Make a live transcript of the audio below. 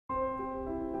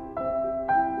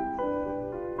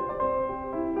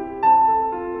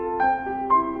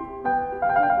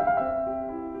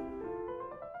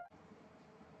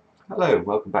Hello and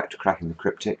welcome back to Cracking the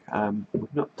Cryptic.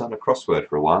 We've not done a crossword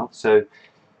for a while, so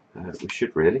we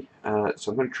should really.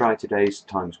 So I'm going to try today's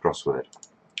Times crossword,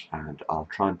 and I'll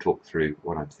try and talk through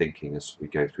what I'm thinking as we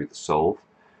go through the solve.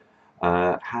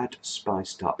 Had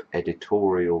spiced up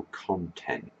editorial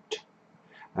content.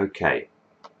 Okay,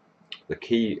 the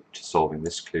key to solving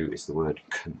this clue is the word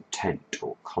content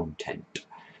or content.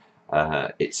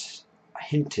 It's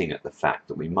hinting at the fact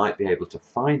that we might be able to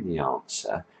find the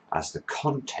answer as the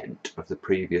content of the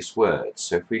previous words.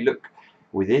 So if we look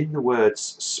within the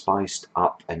words spiced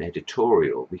up and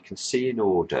editorial, we can see in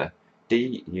order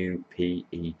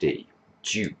D-U-P-E-D,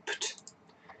 duped.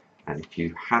 And if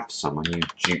you have someone, you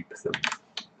dupe them.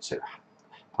 So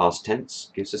past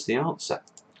tense gives us the answer.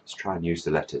 Let's try and use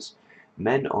the letters.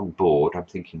 Men on board, I'm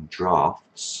thinking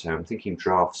drafts, so I'm thinking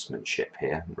draftsmanship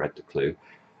here, I haven't read the clue.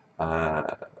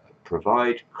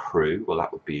 Provide crew, well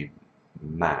that would be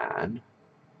man.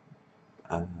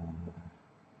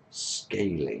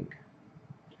 Scaling.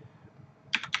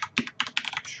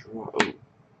 Oh, I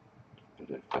don't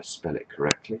know if I spell it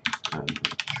correctly.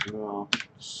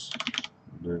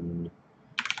 Draftsman.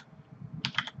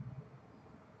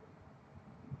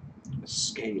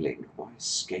 Scaling. Why is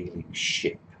scaling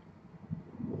ship?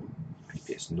 Maybe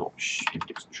it's not ship,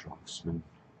 it's draftsman.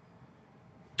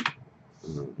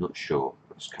 Not sure.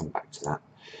 Let's come back to that.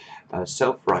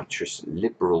 Self-righteous,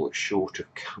 liberal, short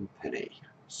of company.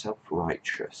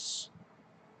 Self-righteous,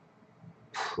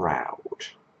 proud.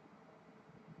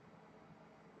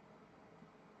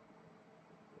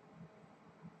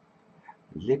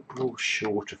 Liberal,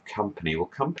 short of company. Well,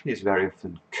 company is very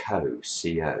often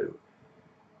C-O.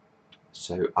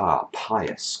 So,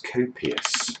 pious,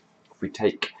 copious. If we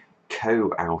take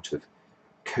co out of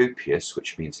copious,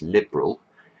 which means liberal,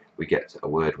 we get a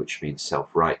word which means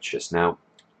self-righteous. Now,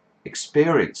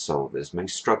 experienced solvers may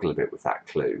struggle a bit with that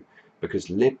clue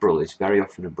because liberal is very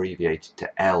often abbreviated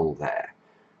to L there.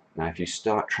 Now if you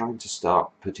start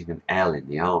putting an L in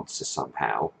the answer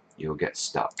somehow, you'll get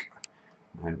stuck.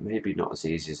 Now, maybe not as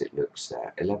easy as it looks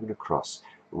there. 11 across.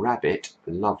 Rabbit,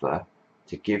 lover,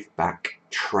 to give back,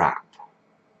 trap.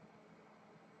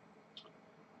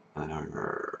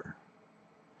 Well,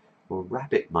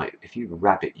 rabbit might, if you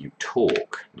rabbit, you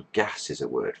talk. Gas is a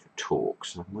word for talk,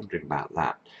 so I'm wondering about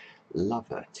that.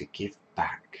 Lover, to give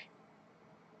back.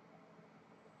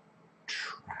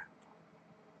 Trap.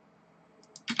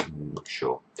 I'm not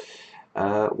sure.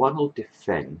 One will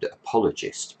defend,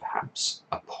 apologist perhaps,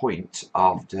 appoint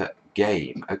after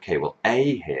game. Okay, well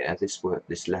A here, this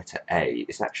letter A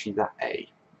is actually that A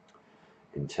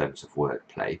in terms of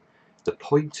wordplay. The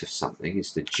point of something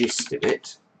is the gist of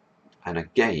it, and a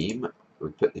game, we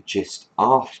put the gist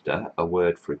after a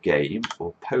word for a game,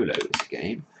 or polo is a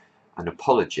game. An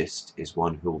apologist is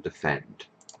one who will defend.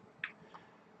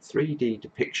 3D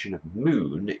depiction of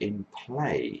moon in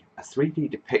play. A 3D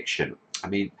depiction, I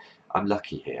mean, I'm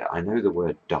lucky here. I know the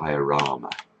word diorama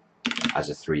as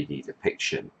a 3D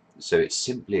depiction. So it's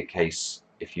simply a case,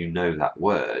 if you know that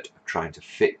word, of trying to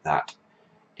fit that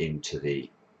into the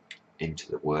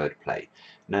wordplay.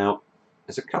 Now,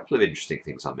 there's a couple of interesting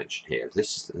things I mentioned here.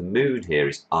 The moon here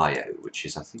is Io, which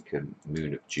is I think a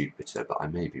moon of Jupiter, but I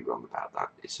may be wrong about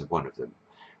that. It's one of the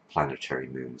planetary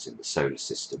moons in the solar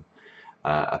system.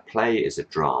 A play is a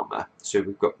drama, so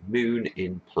we've got moon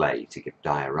in play to give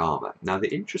diorama. Now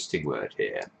the interesting word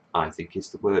here, I think, is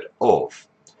the word of,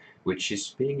 which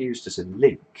is being used as a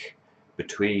link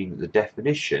between the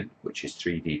definition, which is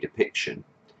 3D depiction,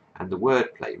 and the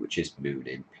wordplay, which is moon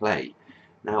in play.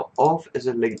 Now, of as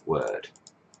a link word,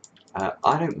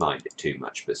 I don't mind it too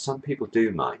much, but some people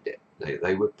do mind it.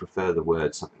 They would prefer the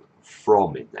word something like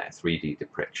from in there, 3D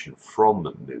depiction from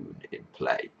a moon in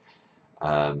play.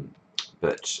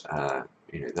 But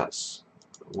you know, that's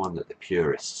one that the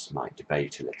purists might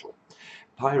debate a little.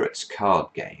 Pirates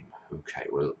card game. Okay,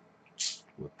 well,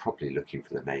 we're probably looking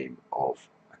for the name of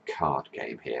a card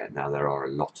game here. Now there are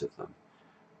a lot of them.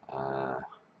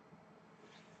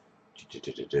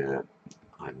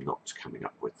 I'm not coming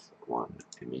up with one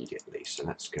immediately, so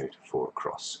let's go to 4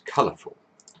 across. Colourful.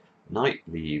 Night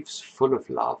leaves full of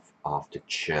love after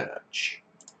church.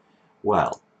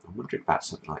 Well, I'm wondering about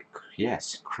something like,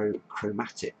 yes,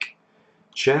 chromatic.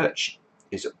 Church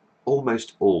is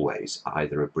almost always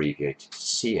either abbreviated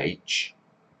CH,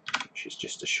 which is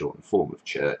just a shortened form of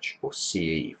church, or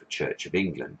CE for Church of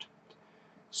England.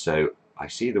 So I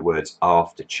see the words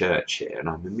after church here, and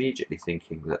I'm immediately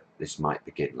thinking that this might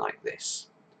begin like this.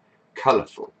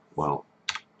 Colourful, well,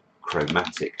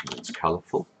 chromatic means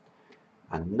colourful.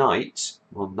 And knight,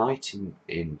 well, knight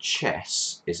in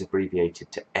chess is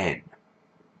abbreviated to N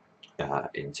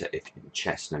in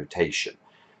chess notation.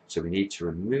 So we need to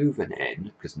remove an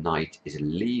N because night is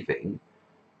leaving.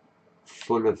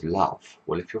 Full of love.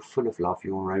 Well, if you're full of love,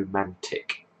 you're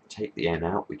romantic. Take the N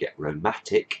out, we get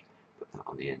romantic. Put that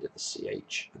on the end of the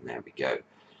CH, and there we go.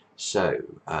 So,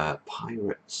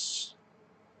 pirates.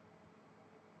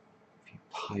 If you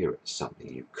pirate something,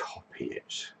 you copy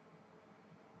it.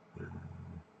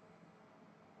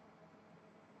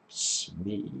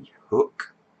 Smee,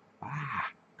 hook.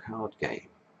 Card game.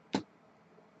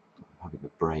 I'm having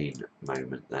a brain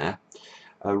moment there.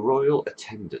 A royal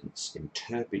attendance in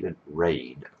turbulent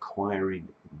rain, acquiring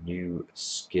new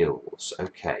skills.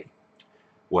 Okay,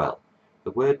 well,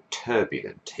 the word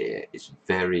turbulent here is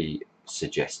very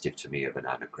suggestive to me of an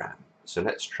anagram. So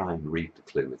let's try and read the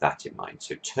clue with that in mind.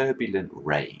 So turbulent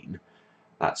rain,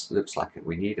 that looks like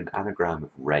we need an anagram of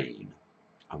rain,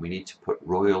 and we need to put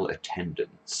royal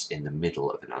attendance in the middle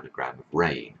of an anagram of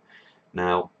rain.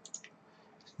 Now,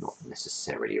 not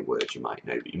necessarily a word you might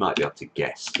know, but you might be able to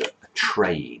guess that a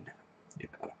train,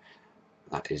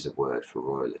 that is a word for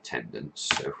royal attendance.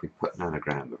 So if we put an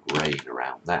anagram of rain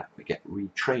around that, we get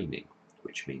retraining,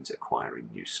 which means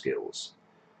acquiring new skills.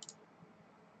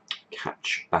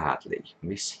 Catch badly,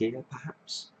 miss here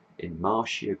perhaps? In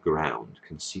marshier ground,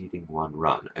 conceding 1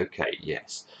 run. Okay,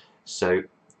 yes. So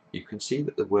you can see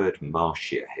that the word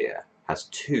marshier here has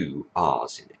 2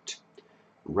 R's in it.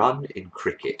 Run in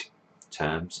cricket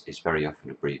terms is very often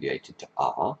abbreviated to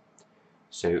R.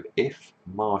 So if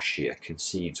marshier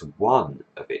concedes 1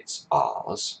 of its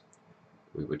R's,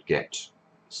 we would get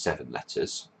 7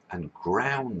 letters. And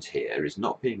ground here is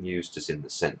not being used as in the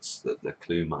sense that the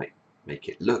clue might make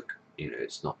it look,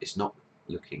 it's not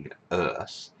looking at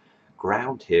earth.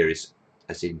 Ground here is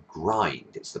as in grind.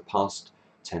 It's the past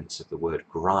tense of the word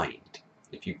grind.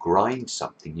 If you grind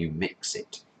something, you mix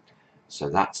it. So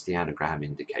that's the anagram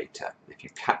indicator. If you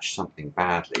catch something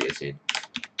badly, as in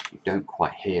you don't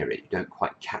quite hear it, you don't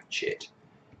quite catch it,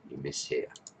 you miss here.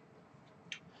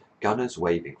 Gunners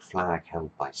waving flag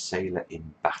held by sailor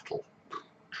in battle.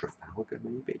 Trafalgar,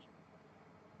 maybe?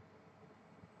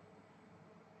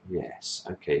 Yes,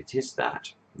 okay, it is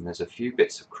that. And there's a few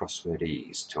bits of crossword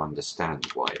ease to understand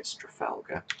why it's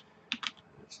Trafalgar.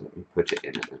 So let me put it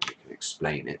in and then we can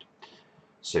explain it.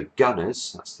 So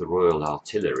gunners, that's the Royal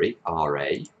Artillery, RA.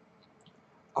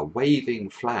 A waving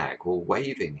flag, well,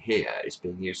 waving here is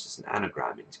being used as an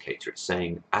anagram indicator. It's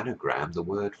saying anagram the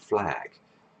word flag.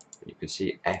 And you can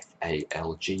see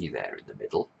FALG there in the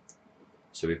middle.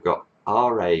 So we've got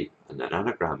RA and an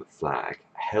anagram of flag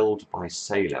held by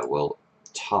sailor. Well,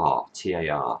 tar,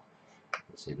 T-A-R.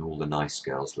 As in all the nice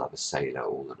girls love a sailor,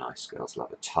 all the nice girls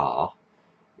love a tar.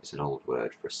 It's an old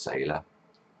word for a sailor.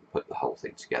 Put the whole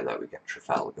thing together, we get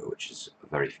Trafalgar, which is a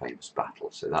very famous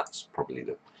battle. So that's probably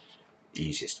the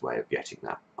easiest way of getting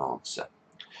that answer.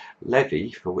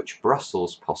 Levy, for which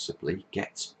Brussels possibly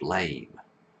gets blame.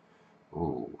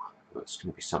 Ooh, it's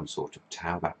going to be some sort of,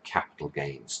 how about capital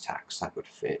gains tax? That would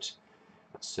fit.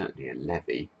 That's certainly a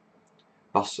levy.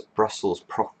 Brussels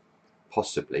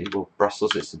possibly, well,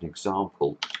 Brussels is an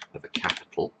example of a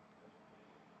capital.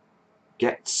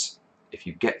 Gets, if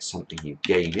you get something, you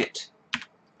gain it.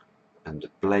 And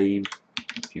blame,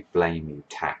 if you blame, you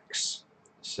tax.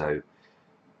 So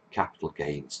capital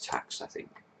gains tax, I think,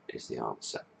 is the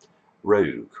answer.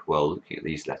 Rogue, well, looking at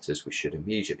these letters, we should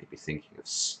immediately be thinking of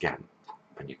scamp.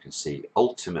 And you can see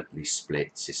ultimately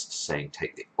splits is saying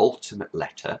take the ultimate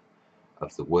letter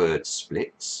of the word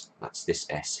splits, that's this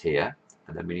S here,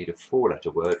 and then we need a 4-letter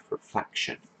word for a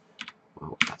faction.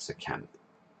 Well, that's a camp.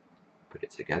 Put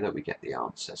it together, we get the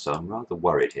answer. So I'm rather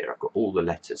worried here. I've got all the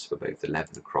letters for both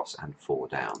 11 across and 4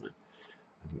 down, and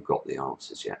I haven't got the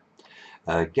answers yet.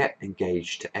 Get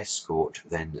engaged to escort,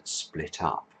 then split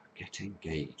up. Get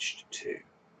engaged to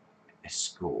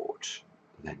escort,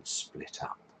 then split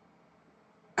up.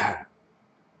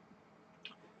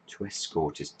 To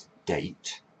escort is to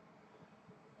date.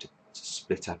 To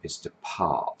split up is to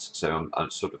part. So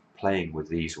I'm sort of playing with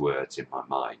these words in my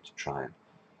mind to try and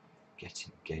get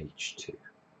engaged to.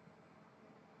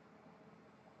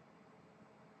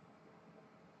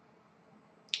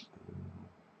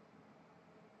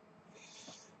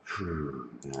 No,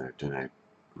 I don't know.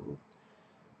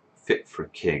 Fit for a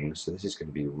king, so this is going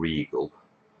to be regal.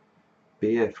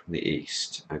 Beer from the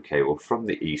east. Okay, well, from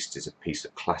the east is a piece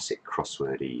of classic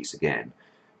crossword ease again.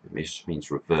 It just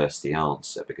means reverse the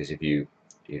answer, because if you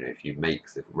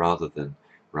make the, rather than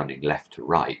running left to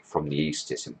right, from the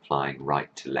east is implying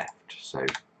right to left. So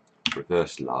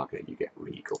reverse lager, you get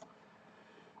regal.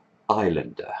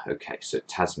 Islander. Okay, so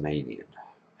Tasmanian.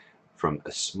 From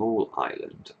a small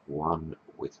island, one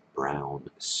with brown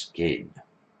skin.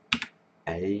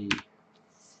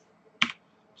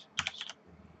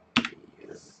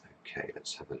 Okay,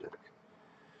 let's have a look.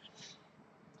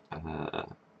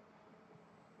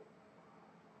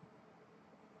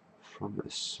 From a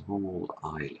small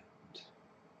island.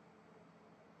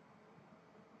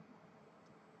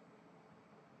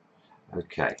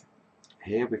 Okay,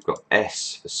 here we've got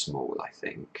S for small, I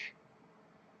think.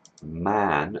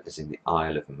 Man, as in the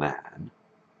Isle of Man.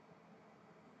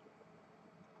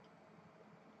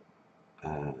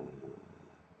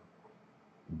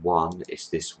 One is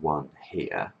this one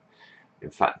here. In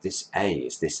fact, this A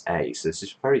is this A, so this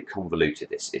is very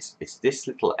convoluted. It's this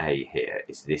little A here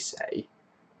is this A,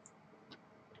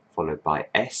 followed by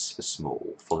S for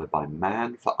small, followed by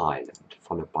man for island,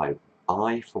 followed by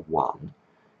I for one,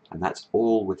 and that's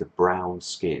all with a brown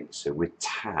skin, so with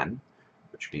tan,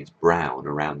 which means brown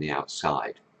around the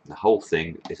outside. And the whole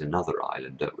thing is another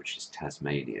islander, which is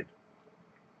Tasmanian.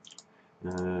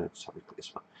 Let's have a look at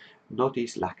this one.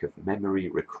 Noddy's lack of memory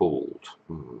recalled.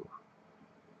 Ooh.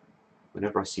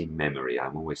 Whenever I see memory,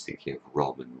 I'm always thinking of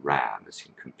ROM and RAM, as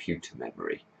in computer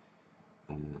memory.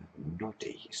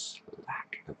 Noddy's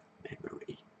lack of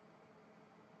memory.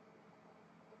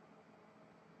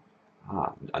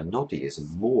 A noddy is a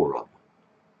moron.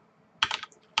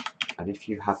 And if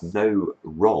you have no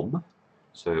ROM,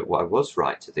 so I was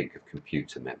right to think of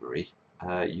computer memory,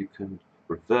 you can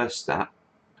reverse that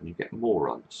and you get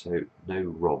moron, so no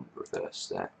ROM reverse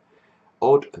there.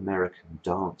 Odd American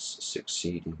dance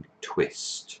succeeding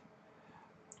twist.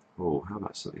 Oh, how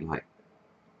about something like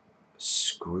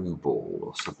screwball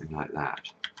or something like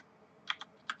that?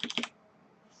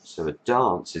 So a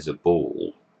dance is a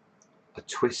ball, a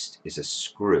twist is a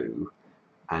screw,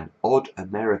 and odd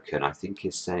American, I think,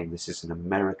 is saying this is an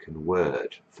American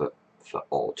word for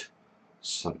odd.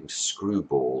 Something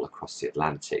screwball across the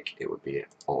Atlantic, it would be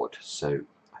odd. So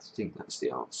I think that's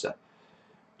the answer.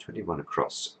 21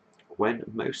 across. When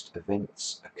most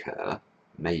events occur,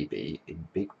 maybe in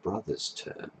Big Brother's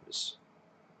terms.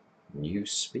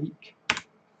 Newspeak?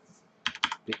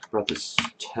 Big Brother's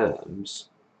terms,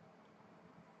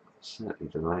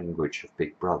 certainly the language of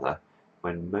Big Brother,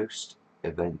 when most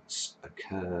events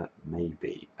occur,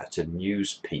 maybe at a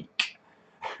news peak.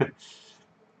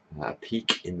 A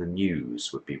peak in the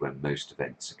news would be when most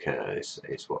events occur, is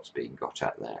what's being got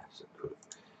at there. So kind of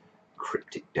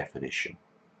cryptic definition.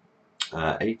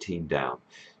 18 down.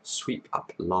 Sweep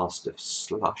up last of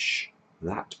slush,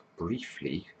 that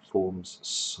briefly forms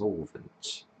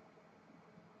solvent.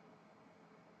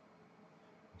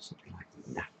 Something like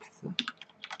naphtha.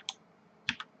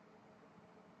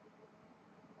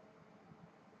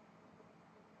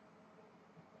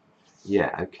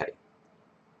 Yeah, okay.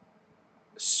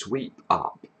 Sweep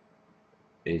up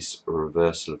is a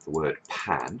reversal of the word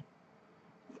pan,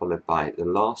 followed by the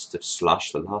last of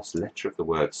slush. The last letter of the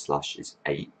word slush is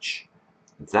H.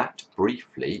 That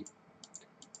briefly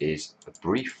is a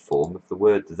brief form of the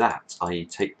word that, i.e.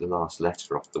 take the last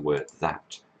letter off the word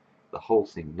that. The whole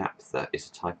thing, naphtha, is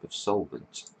a type of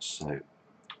solvent. So,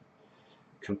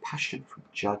 compassion from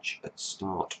judge at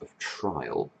start of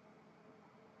trial.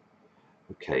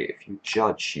 Okay, if you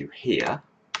judge, you hear.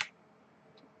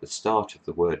 The start of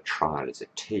the word trial is a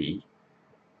T.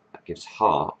 That gives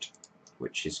heart,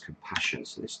 which is compassion.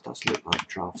 So this does look like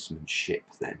draftsmanship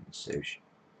then. So,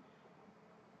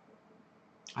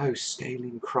 oh,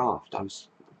 scaling craft. I was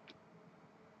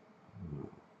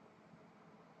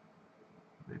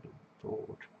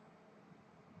bored.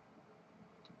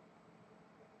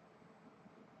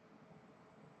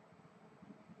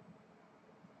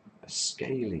 A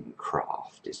scaling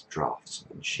craft is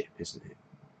draftsmanship, isn't it?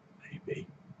 Maybe.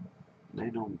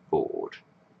 Men on board.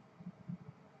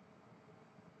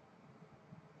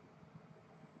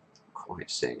 Quite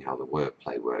seeing how the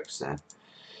wordplay works there.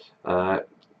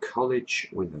 College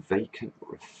with vacant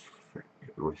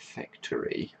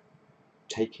refectory,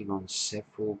 taking on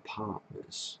several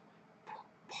partners.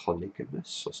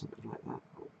 Polygamous or something like that.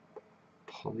 Or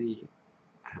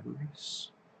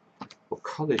polyamorous. Well,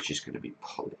 college is going to be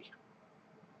poly.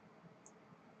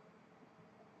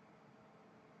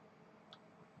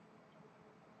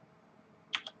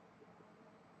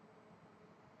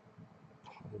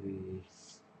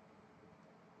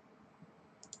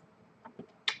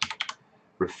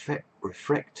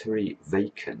 Refractory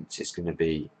vacant is going to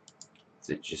be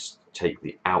to just take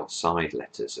the outside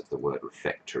letters of the word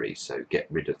refectory, so get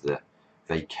rid of the,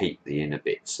 vacate the inner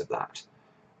bits of that.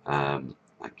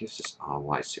 That gives us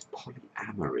RY, so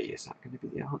polyamory, is that going to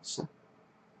be the answer?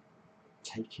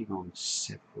 Taking on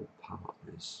several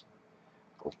partners.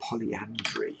 Or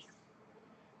polyandry.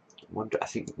 I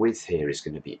think with here is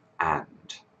going to be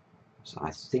and. So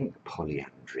I think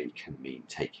polyandry can mean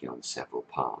taking on several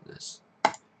partners.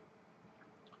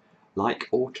 Like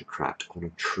autocrat on a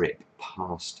trip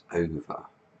passed over.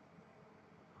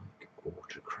 Like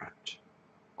autocrat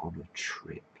on a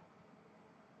trip.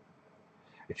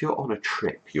 If you're on a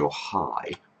trip, you're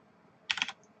high.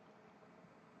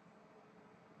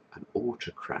 An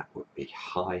autocrat would be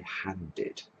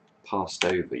high-handed. Passed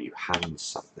over, you hand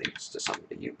something to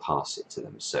somebody, you pass it to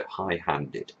them. So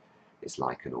high-handed is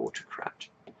like an autocrat.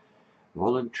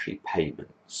 Voluntary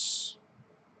payments.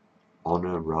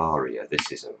 Honoraria.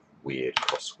 This is a weird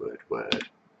crossword word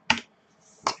I've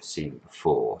seen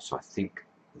before. So I think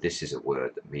this is a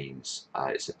word that means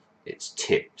it's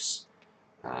tips,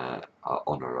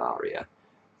 honoraria,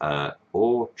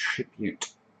 or tribute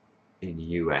in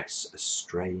US, a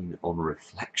strain on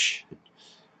reflection.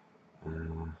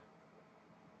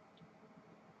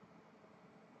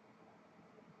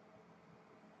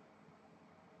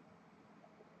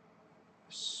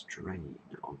 Strain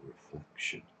on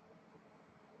reflection.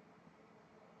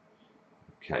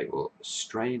 Okay, well,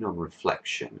 strain on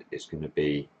reflection is going to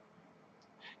be,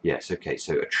 yes, okay,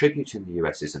 so a tribute in the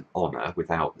US is an honour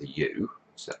without the U,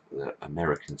 so the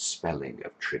American spelling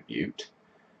of tribute.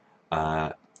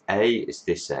 A is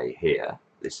this A here,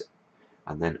 this,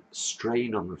 and then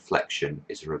strain on reflection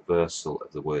is a reversal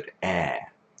of the word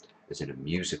air, as in a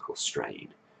musical strain.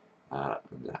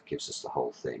 And that gives us the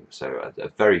whole thing. So a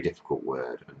very difficult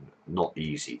word, and not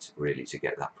easy really to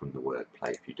get that from the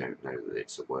wordplay if you don't know that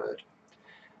it's a word.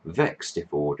 Vexed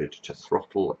if ordered to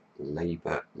throttle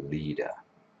Labour leader.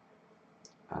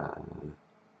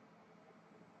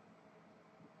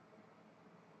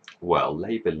 Well,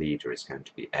 Labour leader is going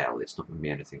to be L. It's not going to be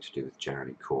anything to do with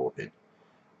Jeremy Corbyn.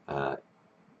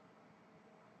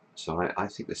 So I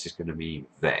think this is going to mean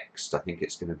vexed. I think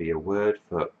it's going to be a word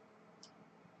for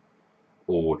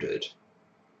ordered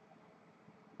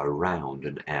around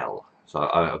an L. So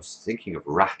I was thinking of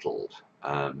rattled,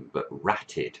 but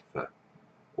ratted for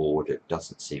ordered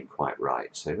doesn't seem quite right.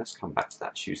 So let's come back to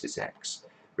that. Choose this X.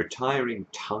 Retiring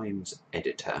Times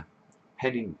editor,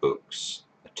 penning books,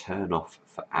 a turn off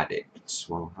for addicts.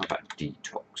 Well, how about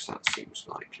detox? That seems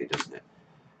likely, doesn't it?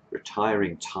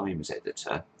 Retiring Times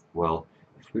editor. Well,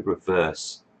 if we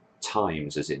reverse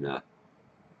times as in a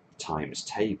times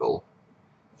table,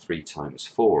 3 times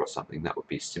 4 or something, that would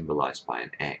be symbolized by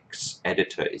an X.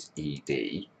 Editor is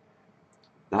ED.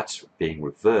 That's being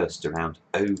reversed around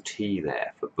OT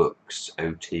there for books.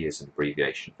 OT is an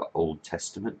abbreviation for Old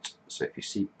Testament. So if you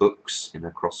see books in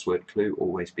a crossword clue,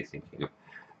 always be thinking of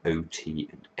OT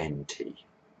and NT,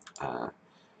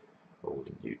 Old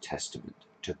and New Testament.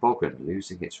 Toboggan,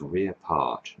 losing its rear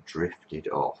part, drifted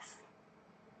off.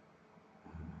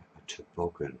 A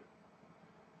toboggan.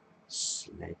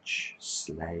 Sledge,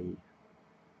 sleigh,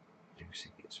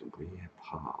 losing its rear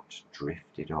part,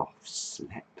 drifted off,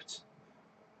 slept.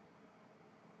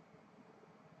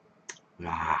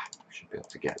 Should be able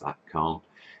to get that, can't.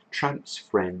 Tramp's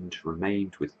friend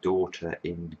remained with daughter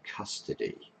in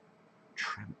custody.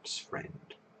 Tramp's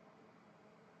friend.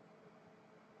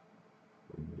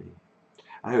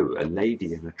 Oh, a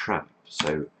lady and a tramp.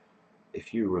 So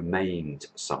if you remained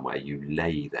somewhere, you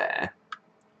lay there.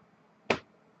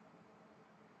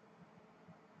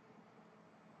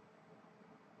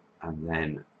 And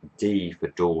then D for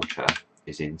daughter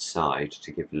is inside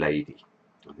to give lady.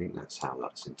 I think that's how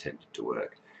that's intended to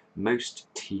work. Most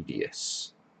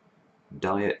tedious.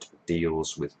 Diet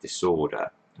deals with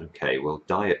disorder. Okay, well,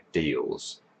 diet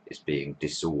deals is being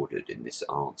disordered in this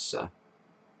answer.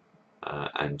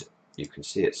 And you can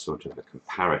see it's sort of a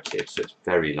comparative, so it's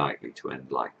very likely to end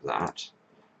like that.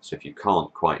 So if you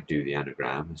can't quite do the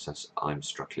anagram, as I'm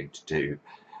struggling to do,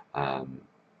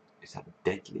 is that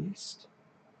deadliest?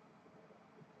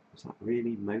 Is that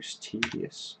really most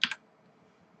tedious?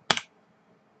 I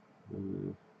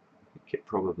think it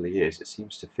probably is. It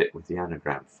seems to fit with the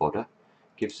anagram fodder.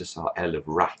 Gives us our L of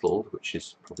rattled, which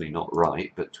is probably not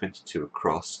right, but 22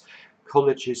 across.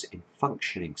 Colleges in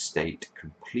functioning state,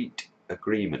 complete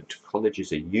agreement.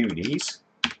 Colleges are unis.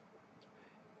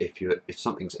 If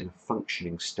something's in a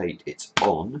functioning state, it's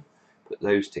on. Put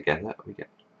those together, we get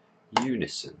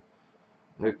unison.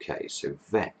 Okay, so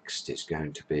vexed is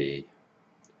going to be,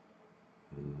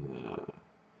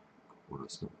 well,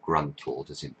 it's not gruntled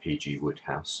as in P.G.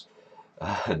 Woodhouse,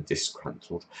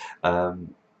 disgruntled.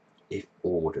 If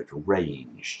ordered,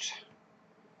 ranged,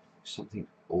 something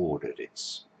ordered,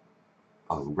 it's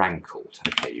rankled.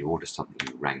 Okay, you order something,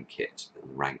 you rank it,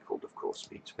 and rankled, of course,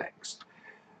 means vexed.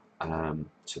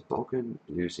 Toboggan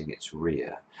losing its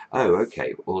rear. Oh,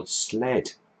 okay, well,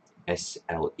 sled,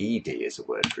 S-L-E-D is a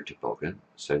word for toboggan,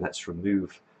 so let's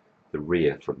remove the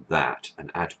rear from that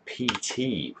and add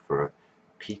PT for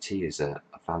PT is a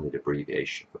valid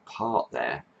abbreviation for part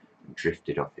there, and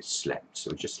drifted off his slept.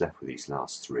 So we're just left with these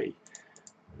last three.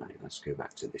 Right, let's go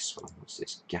back to this one. What's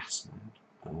this? Gas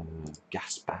man?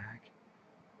 Gas bag?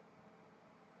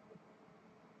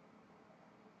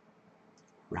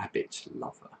 Rabbit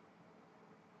lover.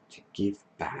 To give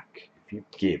back. If you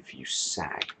give, you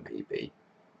sag, maybe.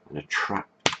 And a trap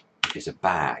is a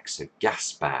bag. So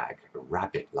gas bag, a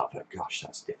rabbit lover. Gosh,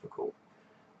 that's difficult.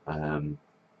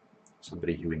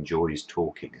 Somebody who enjoys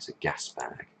talking is a gas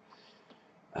bag.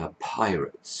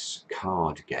 Pirates,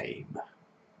 card game.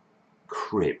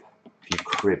 Crib.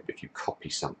 If you copy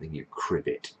something, you crib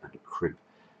it. And crib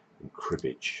and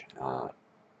cribbage, I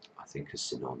think,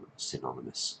 is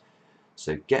synonymous.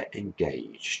 So get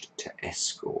engaged, to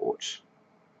escort.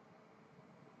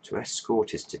 To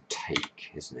escort is to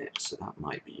take, isn't it? So that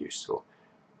might be useful.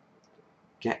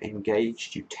 Get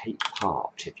engaged, you take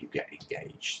part if you get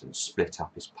engaged, and split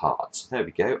up as parts. There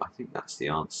we go, I think that's the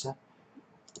answer.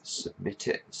 Let's submit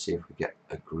it and see if we get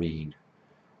a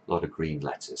lot of green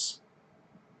letters.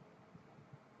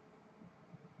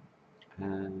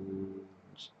 And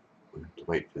we'll have to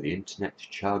wait for the internet to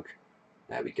chug.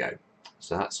 There we go.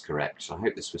 So that's correct. I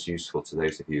hope this was useful to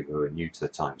those of you who are new to the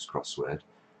Times crossword.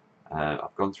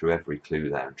 I've gone through every clue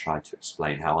there and tried to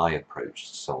explain how I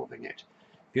approached solving it.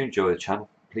 If you enjoy the channel,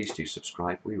 please do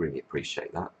subscribe. We really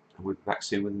appreciate that. And we'll be back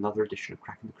soon with another edition of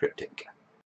Cracking the Cryptic.